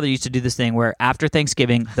grandfather used to do this thing where after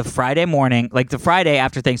Thanksgiving, the Friday morning, like the Friday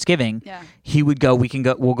after Thanksgiving, Yeah. he would go.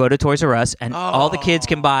 We'll go to Toys R Us, and all the kids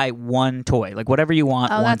can buy one toy, like whatever you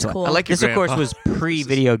want. Oh, one that's toy. cool. I like your This, of course, grandpa. was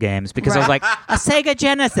pre-video games because I was Right. like a Sega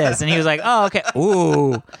Genesis, and he was like, "Oh, okay,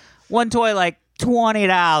 ooh, one toy like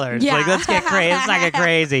 $20. Yeah. Like, let's get crazy. Let's not get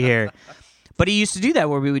crazy here." But he used to do that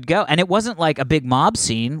where we would go, and it wasn't like a big mob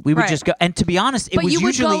scene. We would Right. just go, and to be honest, it But was you would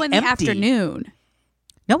usually go in the empty. afternoon.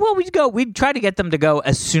 No, well, we'd go. We'd try to get them to go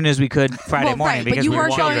as soon as we could Friday Well, morning right, because but you we were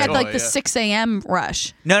weren't going children. at like the Yeah. 6 a.m.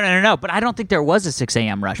 rush. No. But I don't think there was a 6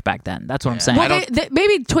 a.m. rush back then. That's what I'm saying. Well,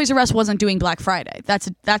 maybe Toys R Us wasn't doing Black Friday. That's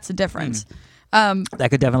the difference. That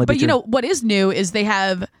could definitely But be you true. know what is new is they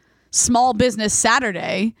have Small Business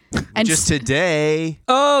Saturday, and Just today.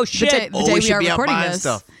 Oh the shit! day, the Oh, day we we should are be out recording buying this.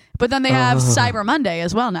 stuff. But then they have Cyber Monday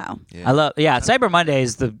as well now. I love. Yeah, Cyber Monday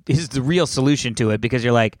is the real solution to it because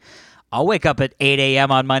you're like, I'll wake up at 8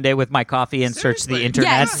 a.m. on Monday with my coffee and search the Seriously.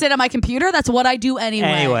 internet. Yeah, and sit on my computer. That's what I do anyway.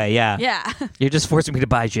 Anyway, yeah. Yeah. You're just forcing me to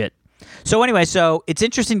buy shit. So anyway, so it's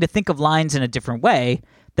interesting to think of lines in a different way.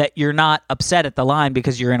 That you're not upset at the line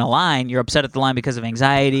because you're in a line. You're upset at the line because of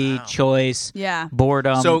anxiety, choice, Yeah.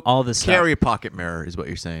 boredom, So all this stuff. carry a pocket mirror is what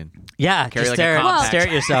you're saying. Yeah, carry just like a stare, compact. stare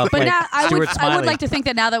at yourself. But like now I Stuart would Smiley. like to think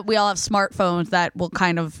that now that we all have smartphones, that will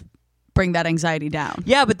kind of bring that anxiety down.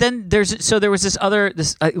 Yeah, but then there was this other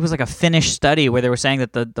it was like a Finnish study where they were saying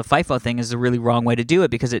that the FIFO thing is the really wrong way to do it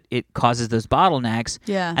because it causes those bottlenecks.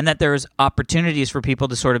 Yeah. And that there's opportunities for people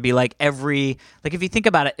to sort of be like if you think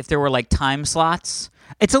about it, if there were like time slots,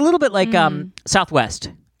 it's a little bit like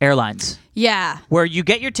Southwest Airlines Yeah. where you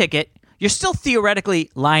get your ticket, you're still theoretically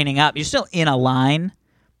lining up, you're still in a line,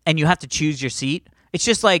 and you have to choose your seat. It's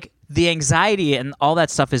just like the anxiety and all that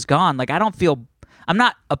stuff is gone. Like I'm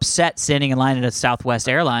not upset standing in line at a Southwest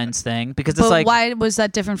Airlines thing because it's But like why was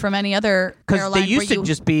that different from any other because airline? they used where to you,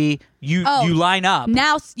 just be you Oh, line up.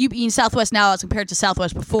 now you mean Southwest now as compared to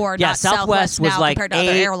Southwest before. Yeah, not Southwest was now like compared to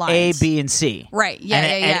other airlines. A, B, and C. Right, yeah, and,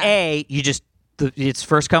 yeah, And yeah. A, you just it's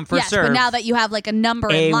first come first Yes, serve. but now that you have like a number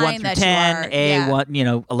A in 1 line through that 10, you are, A yeah.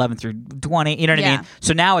 1, 11 through 20. You know what I Yeah. mean?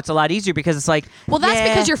 So now it's a lot easier because it's like Well, that's yeah.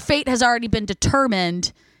 because your fate has already been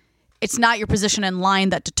determined. It's not your position in line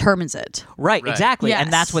that determines it. Right, exactly. Yes.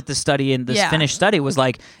 And that's what the study in this Yeah. Finnish study was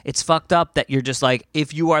like. It's fucked up that you're just like,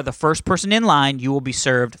 if you are the first person in line, you will be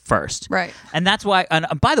served first. Right. And that's why, and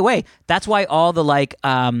by the way, that's why all the like,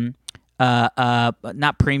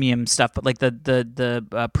 not premium stuff, but like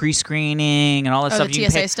the pre-screening and all that Oh, stuff. the You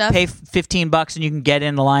can TSA stuff? pay $15 and you can get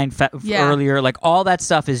in the line Yeah. earlier. Like all that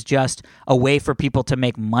stuff is just a way for people to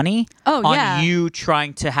make money Oh, on yeah. you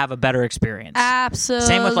trying to have a better experience. Absolutely.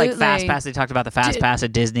 Same with like Fast Pass. They talked about the Fast Pass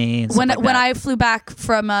at Disney. And stuff When like when that. I flew back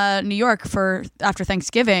from New York for after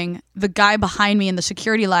Thanksgiving, the guy behind me in the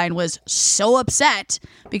security line was so upset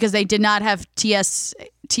because they did not have TS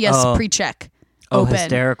Oh. pre-check Oh, open.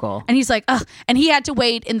 hysterical. And he's like, ugh. And he had to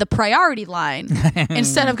wait in the priority line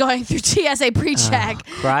instead of going through TSA pre-check.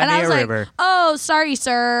 cry and me I was a like, river. oh, sorry,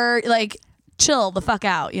 sir. Like, chill the fuck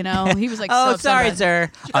out, you know? He was like, Oh, so upset sorry, about it.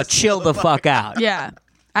 sir. Chill the fuck out. Yeah.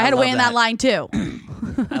 I had to love wait in that that. line too.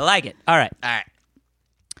 I like it. All right.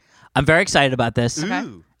 I'm very excited about this. Okay.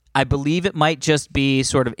 Ooh. I believe it might just be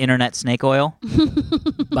sort of internet snake oil,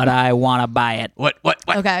 but I want to buy it. What?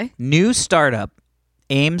 Okay. New startup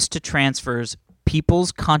aims to transfers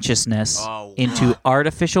people's consciousness Oh. into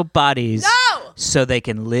artificial bodies No! so they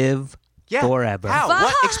can live Yeah. forever. How?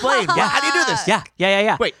 What? Explain. Fuck. How do you do this?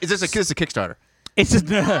 Yeah. Wait, is this a Kickstarter? It's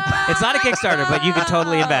not a Kickstarter, but you could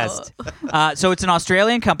totally invest. So it's an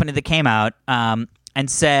Australian company that came out and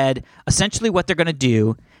said essentially what they're going to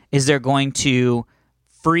do is they're going to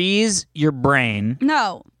freeze your brain.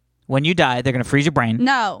 No. When you die, they're going to freeze your brain.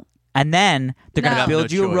 No. And then they're going No. to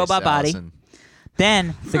build you a robot body. Allison.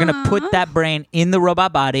 Then they're going to put that brain in the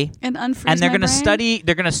robot body. And unfreeze And they're my going to brain? study.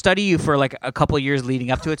 They're going to study you for like a couple of years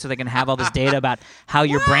leading up to it, so they can have all this data about how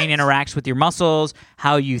your brain interacts with your muscles,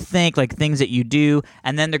 how you think, like things that you do,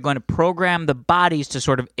 and then they're going to program the bodies to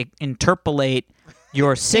sort of interpolate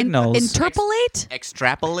your signals, Interpolate?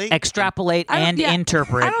 Extrapolate. extrapolate, I don't- and yeah,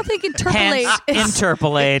 interpret. I don't think interpolate Hence, is-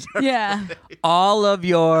 interpolate Yeah. all of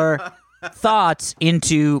your thoughts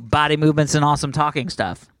into body movements and awesome talking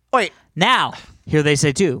stuff. Wait. Now, here they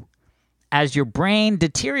say too, as your brain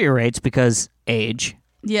deteriorates because age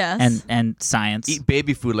Yes. and science. Eat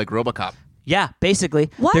baby food like RoboCop. Yeah, basically,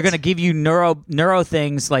 What? they're going to give you neuro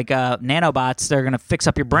things like nanobots. They're going to fix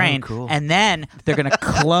up your brain, cool. and then they're going to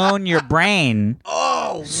clone your brain.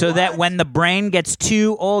 So that when the brain gets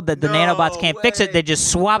too old, that the No nanobots can't fix it, way. they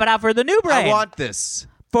just swap it out for the new brain I want this.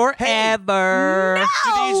 forever.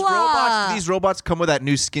 Do these robots come with that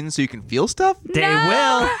new skin so you can feel stuff? They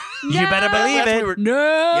will. You better believe That's it. what we were-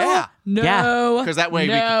 No. Yeah. No. 'Cause that way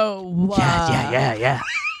we no. Yeah.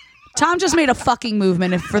 Tom just made a fucking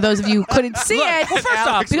movement. If for those of you who couldn't see it, Well, first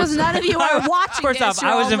off, because none of you are watching. First this, off,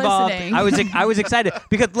 you're I was all involved. listening. I was excited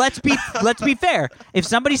because let's be fair. If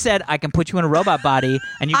somebody said I can put you in a robot body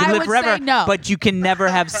and you can I live would forever, say no. but you can never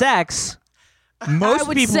have sex, most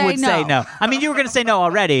would people say would say no. no. I mean, you were going to say no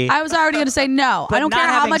already. I was already going to say no. But I don't not care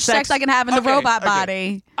how having much sex sex- I can have in the Okay, robot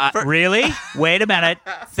okay. body. Really? Wait a minute.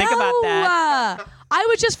 Think about that. I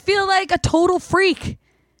would just feel like a total freak.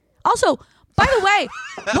 Also, by the way,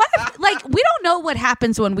 what if, like, we don't know what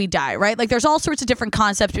happens when we die, right? Like, there's all sorts of different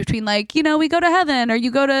concepts between, like, you know, we go to heaven or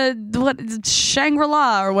you go to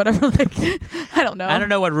Shangri-La or whatever. Like, I don't know. I don't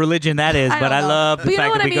know what religion that is, but don't I know. love the But you know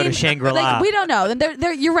fact what that I we go to mean? Shangri-La. Like, we don't know.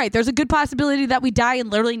 And you're right. There's a good possibility that we die and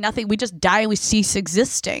literally nothing. We just die and we cease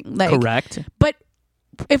existing. Like, Correct. But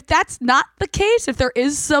if that's not the case, if there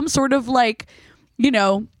is some sort of like, you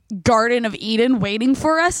know, Garden of Eden waiting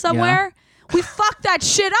for us somewhere, we fuck that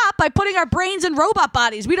shit up by putting our brains in robot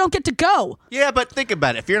bodies. We don't get to go. Yeah, but think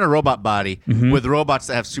about it. If you're in a robot body with robots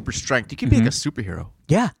that have super strength, you can be like a superhero.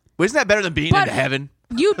 Yeah. Well, isn't that better than being But- in heaven?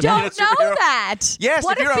 You don't know superhero? that. Yes,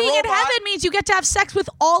 What if if you're a being in robot- heaven means you get to have sex with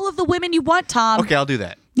all of the women you want, Tom? Okay, I'll do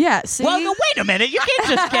that. Yeah. See. Well, no, wait a minute. You can't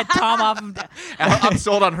just get Tom off of... I'm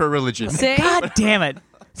sold on her religion. See? God damn it.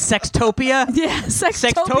 Sextopia? Yeah.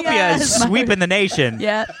 Sextopia is my- sweeping the nation.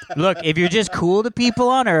 Yeah. Look, if you're just cool to people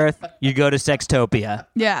on Earth, you go to Sextopia.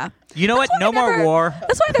 Yeah. You know what? That's why No I never- more war.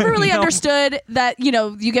 That's why I never really No. understood that, you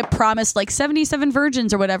know, you get promised like 77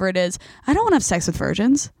 virgins or whatever it is. I don't want to have sex with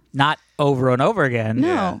virgins. Not over and over again. No.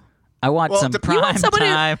 Yeah. I want Well, some you prime You want somebody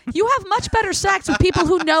time. you have much better sex with people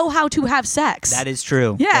who know how to have sex. That is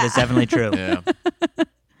true. Yeah. That is definitely true. Yeah.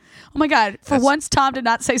 Oh my God. For once, Tom did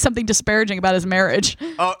not say something disparaging about his marriage.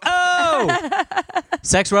 Oh!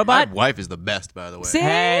 Sex My robot? wife is the best, by the way. See?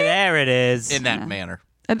 Hey, there it is. In that manner.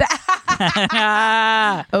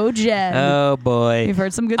 Ah. Oh, Jen. Oh, boy. We've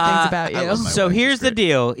heard some good things about I you. love my So wife. here's She's the great.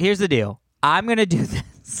 deal. Here's the deal. I'm going to do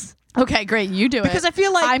this. Okay, great. You do it. Because I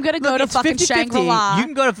feel like I'm going to go look, to it's fucking 50-50. Shangri-La. You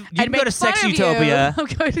can go to and make Sex fun of Utopia. you. I'm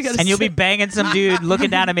going to go to And you'll be Sex- banging some dude looking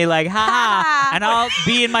down at me like, ha ha. And I'll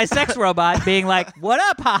be in my sex robot being like, what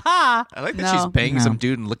up, ha ha. I like that No. she's banging No. some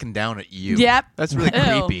dude and looking down at you. Yep. That's really Ew.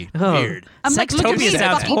 creepy. Oh. Weird. I'm like, look at me, Sextopia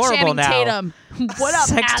sounds fucking horrible Channing now. Tatum. What up,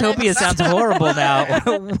 Sextopia Alex? sounds horrible now.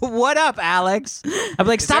 What up, Alex? I'm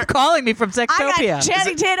like, stop calling me from I Sextopia. got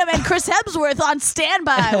Channing Tatum and Chris Hemsworth on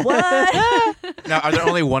standby. What? Now, are there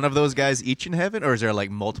only one of those guys each in heaven, or is there like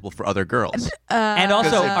multiple for other girls? And also,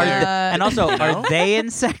 Because if are they're- are they in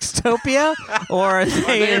Sextopia, or are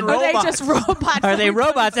they in in Are they robots? just robots? Are they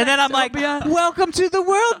robots? And then I'm like, welcome to the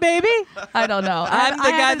world, baby. I don't know. I'm the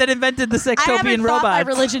guy that invented the I haven't Sextopian thought my robot.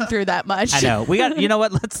 religion through that much. I know. We got. You know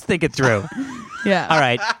what? Let's think it through. Yeah. All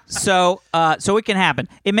right. So it can happen.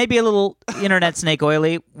 It may be a little internet snake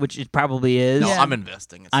oily, which it probably is. No, Yeah. I'm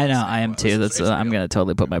investing. It's I know. not I am It's- too. That's. it's I'm real. gonna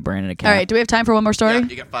totally put my brain in a All can. right. Do we have time for one more story? Yeah,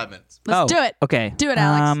 you got 5 minutes. Let's do it. Okay. Do it,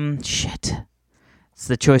 Alex. Shit. It's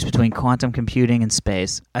the choice between quantum computing and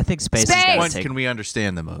space. I think space. Space! Is Which gonna one take can we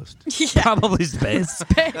understand the most? probably space.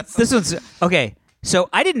 This one's okay. So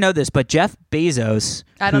I didn't know this, but Jeff Bezos,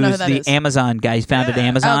 I don't know who's who that the is. Amazon guy, he founded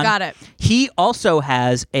Amazon. Oh, got it. He also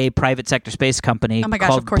has a private sector space company Oh my gosh,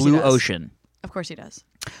 called of course he Blue does. Ocean. Of course he does.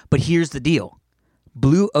 But here's the deal: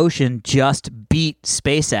 Blue Ocean just beat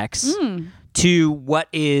SpaceX to what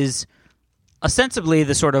is ostensibly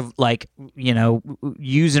the sort of like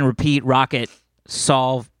use and repeat rocket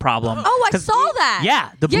solve problem. Oh, I saw that.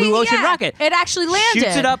 Yeah, the Blue Ocean rocket. It actually landed.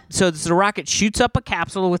 Shoots it up. So the rocket shoots up a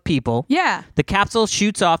capsule with people. Yeah. The capsule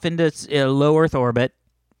shoots off into low Earth orbit.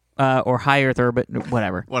 Or high Earth orbit,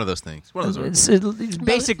 whatever. One of those things. One of those. It's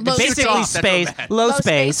basically space, low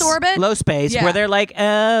space orbit? low space, Yeah. where they're like,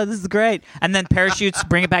 this is great, and then parachutes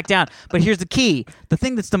bring it back down. But here's the key: the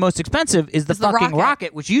thing that's the most expensive is the fucking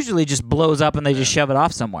rocket, which usually just blows up and they just shove it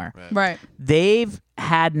off somewhere. Right. They've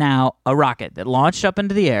had now a rocket that launched up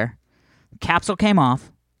into the air. Capsule came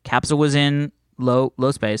off. Capsule was in low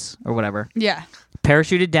space or whatever. Yeah.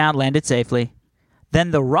 Parachuted down, landed safely.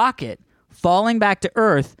 Then the rocket falling back to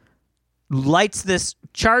Earth lights this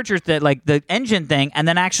charger that like the engine thing and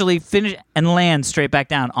then actually finish and lands straight back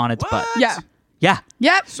down on its butt. Yeah. Yeah.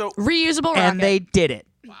 Yep. So- reusable rocket. And they did it.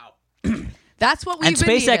 That's what we've And been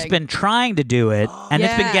SpaceX needing. been trying to do it and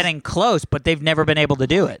it's been Yeah. getting close, but they've never been able to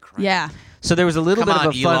do it. Yeah. So there was a little Come bit of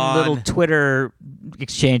on, a fun Elon. little Twitter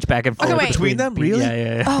exchange back and forth wait. Between them? Really?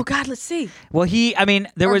 Yeah. Oh God, let's see. Well,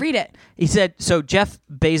 there Or was. read it. He said so. Jeff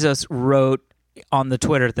Bezos wrote on the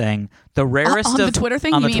Twitter thing the rarest On of the Twitter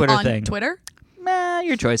thing? on You the mean Twitter on thing. Twitter?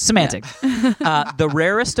 Your choice. Semantics. The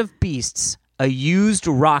rarest of beasts, a used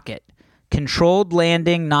rocket. Controlled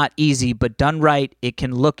landing, not easy, but done right, it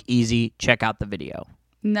can look easy. Check out the video.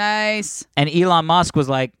 Nice. And Elon Musk was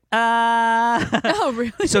like, Oh,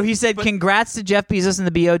 really? So he said, congrats to Jeff Bezos and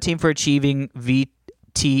the BO team for achieving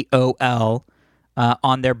VTOL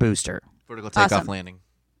on their booster. Vertical takeoff Awesome. landing.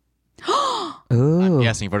 Ooh. I'm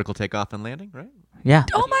guessing vertical takeoff and landing, right? Yeah.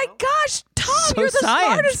 Oh my gosh, Tom, So you're the science.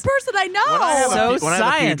 smartest person I know. When I have, So a, few, when I have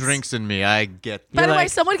a few science. drinks in me, I get. By You're the way, like-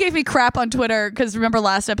 someone gave me crap on Twitter because remember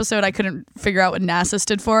last episode I couldn't figure out what NASA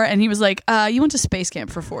stood for, and he was like, "You went to space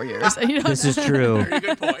camp for 4 years." And, you know, This is true.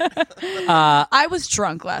 Good point. I was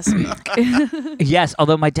drunk last week. Yes,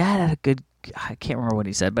 although my dad had a good, I can't remember what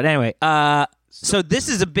he said, but anyway. So this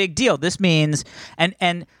is a big deal. This means,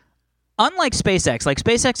 and unlike SpaceX, like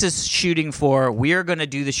SpaceX is shooting for, we're going to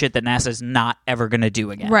do the shit that NASA's not ever going to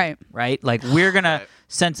do again. Right. Right? Like we're going to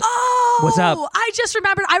sense. Oh, What's up? I just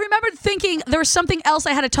remembered. I remembered thinking there was something else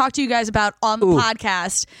I had to talk to you guys about on the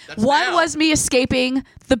podcast. One now. was me escaping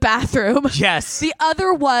the bathroom. Yes. The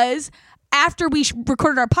other was after we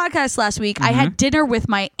recorded our podcast last week, I had dinner with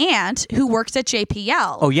my aunt who works at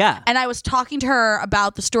JPL. Oh, yeah. And I was talking to her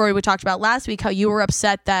about the story we talked about last week, how you were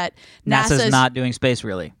upset that NASA's not doing space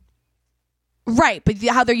really. Right, but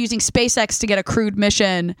how they're using SpaceX to get a crewed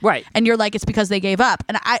mission. Right. And you're like, it's because they gave up.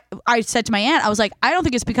 And I said to my aunt, I was like, I don't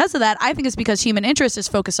think it's because of that. I think it's because human interest is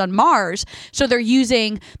focused on Mars. So they're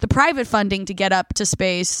using the private funding to get up to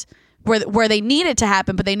space where they need it to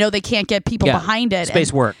happen, but they know they can't get people Yeah. behind it.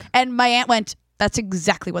 Space work. And my aunt went, that's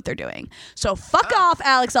exactly what they're doing. So fuck off,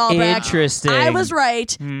 Alex Albrecht. Interesting. I was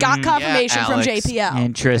right. Got confirmation Yeah, from Alex. JPL.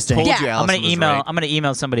 Interesting. Told Yeah. you I'm Allison gonna was email. right. I'm gonna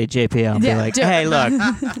email somebody at JPL and Yeah, be like, do it. "Hey, look,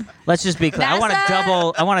 let's just be clear. I want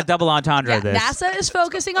NASA- a double entendre. Yeah, of this. NASA is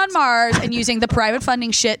focusing on Mars and using the private funding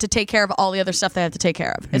shit to take care of all the other stuff they have to take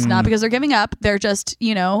care of. It's not because they're giving up. They're just,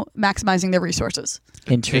 maximizing their resources.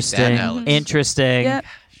 Interesting. Alex. Interesting. Yep.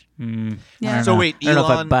 I Yeah. don't So know. wait, I don't know if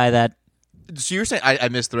I Elon- buy that. So you're saying I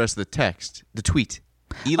missed the rest of the text, the tweet.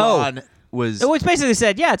 Elon was. It basically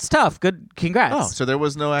said, "Yeah, it's tough. Good, congrats." Oh, so there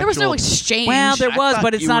was no actual. There was no exchange. Well, there I was, thought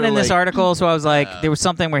but it's you not were in this like- article. So I was like, there was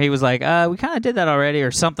something where he was like, "We kind of did that already,"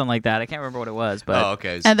 or something like that. I can't remember what it was, but Oh,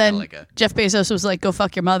 okay. It's and then like a, Jeff Bezos was like, go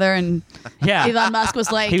fuck your mother. And yeah, Elon Musk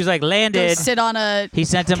was like, he was like go landed. sit on a He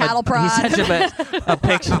sent him cattle a, prod. He sent him a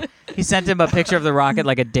picture. He sent him a picture of the rocket,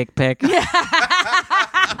 like a dick pic.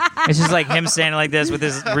 It's just like him standing like this with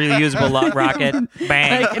his reusable rocket.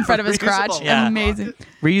 Bang. like in front of his crotch. Yeah. Amazing.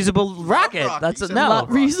 Reusable rocket. rocket. That's You a, said no.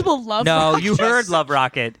 Reusable love No, rocket. you heard Love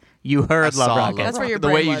Rocket. You heard Love saw Rocket. That's where your the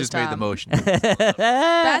brain way you was, just made the Tom. motion.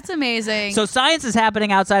 That's amazing. So science is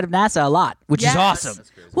happening outside of NASA a lot, which Yes. is awesome.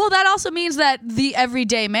 Well, that also means that the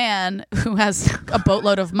everyday man who has a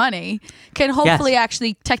boatload of money can hopefully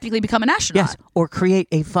actually technically become an astronaut. Yes, or create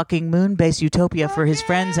a fucking moon-based utopia for his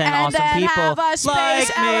friends and, And awesome then people have a space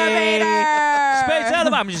like elevator. me. Space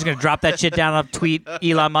elevator. I'm just gonna drop that shit down and tweet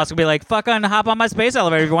Elon Musk and be like, "Fucking hop on my space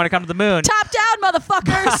elevator if you want to come to the moon." Top down,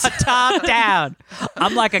 motherfuckers. Top down.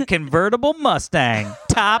 I'm like a convertible Mustang.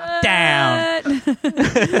 Top down.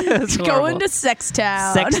 It's Going horrible. to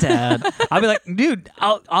Sextown. Sextown. I'll be like, dude,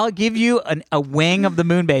 I'll give you a wing of the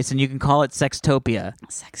moon base and you can call it Sextopia.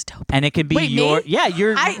 Sextopia. And it can be Wait, your me?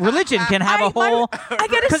 your I- religion can have a whole I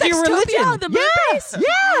get a 'cause your Sextopia religion. on the moon Yeah, base.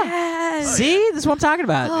 yeah. Yes. See, this is what I'm talking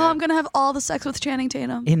about. Oh, I'm gonna have all the sex with Channing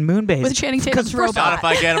Tatum. In Moonbase. With Channing Tatum's Because first robot. Not if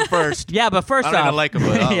I get him first. Yeah, but first I don't off, even like 'em,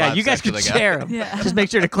 but I'll yeah, have you guys sex can with a guy. share 'em. Yeah. Just make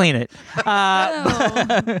sure to clean it.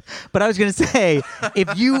 Oh. But I was going to say,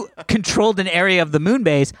 if you controlled an area of the moon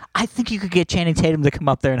base, I think you could get Channing Tatum to come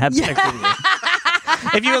up there and have sex with you.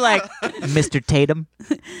 If you were like, Mr. Tatum,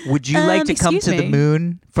 would you like to come excuse to the me.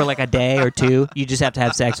 moon for like a day or two? You just have to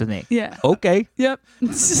have sex with me. Yeah. Okay. Yep.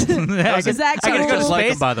 Is that cool? I get to go to Just like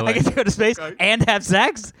space. him, by the way. I get to go to space and have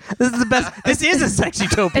sex. This is the best. This is a sex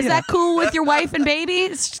utopia. Is that cool with your wife and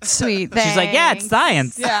baby? Sweet. She's like, yeah, it's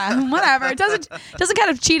thanks. science. Yeah, whatever. It doesn't kind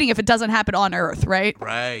of cheating if it doesn't happen on Earth, right?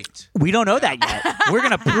 Right. We don't know that yet. We're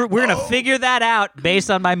gonna figure that out based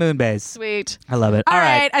on my moon base. Sweet. I love it. All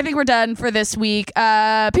right, I think we're done for this week.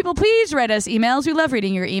 People, please write us emails. We love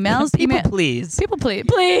reading your emails. People, please. People, please,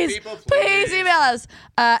 People, please. email us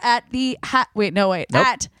at the at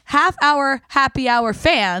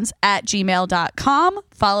halfhourhappyhourfans@gmail.com.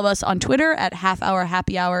 Follow us on Twitter at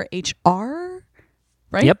halfhourhappyhourhr.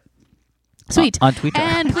 Right? Yep. Sweet. On Twitter.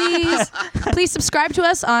 And please subscribe to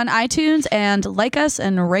us on iTunes and like us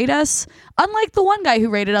and rate us. Unlike the one guy who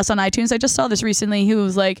rated us on iTunes, I just saw this recently, who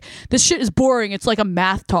was like, "This shit is boring. It's like a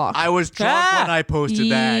math talk." I was drunk when I posted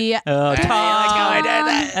that. Yeah. Oh, Tom.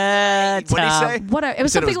 What'd he say? Whatever. It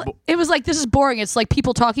was Said it something. was It was like, "This is boring. It's like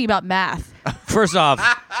people talking about math." First off,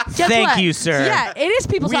 Guess thank what? you, sir. Yeah, it is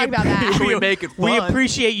people talking about math. We make it We fun.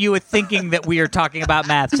 appreciate you with thinking that we are talking about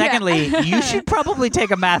math. Secondly, you should probably take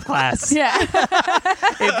a math class. Yeah.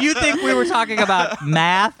 If you think we were talking about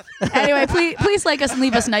math, Anyway, please like us and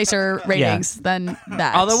leave us nicer ratings than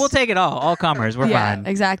that. although we'll take it all comers, we're yeah, fine.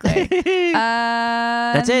 exactly.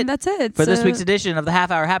 That's it. That's it For this So, week's edition of the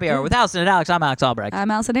Half Hour Happy Hour with Allison and Alex, I'm Alex Albrecht.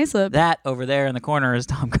 I'm Allison Aislip. That over there in the corner is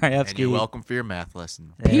Tom Krajewski. And you're welcome for your math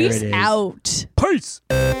lesson. There Peace it is. out. Peace.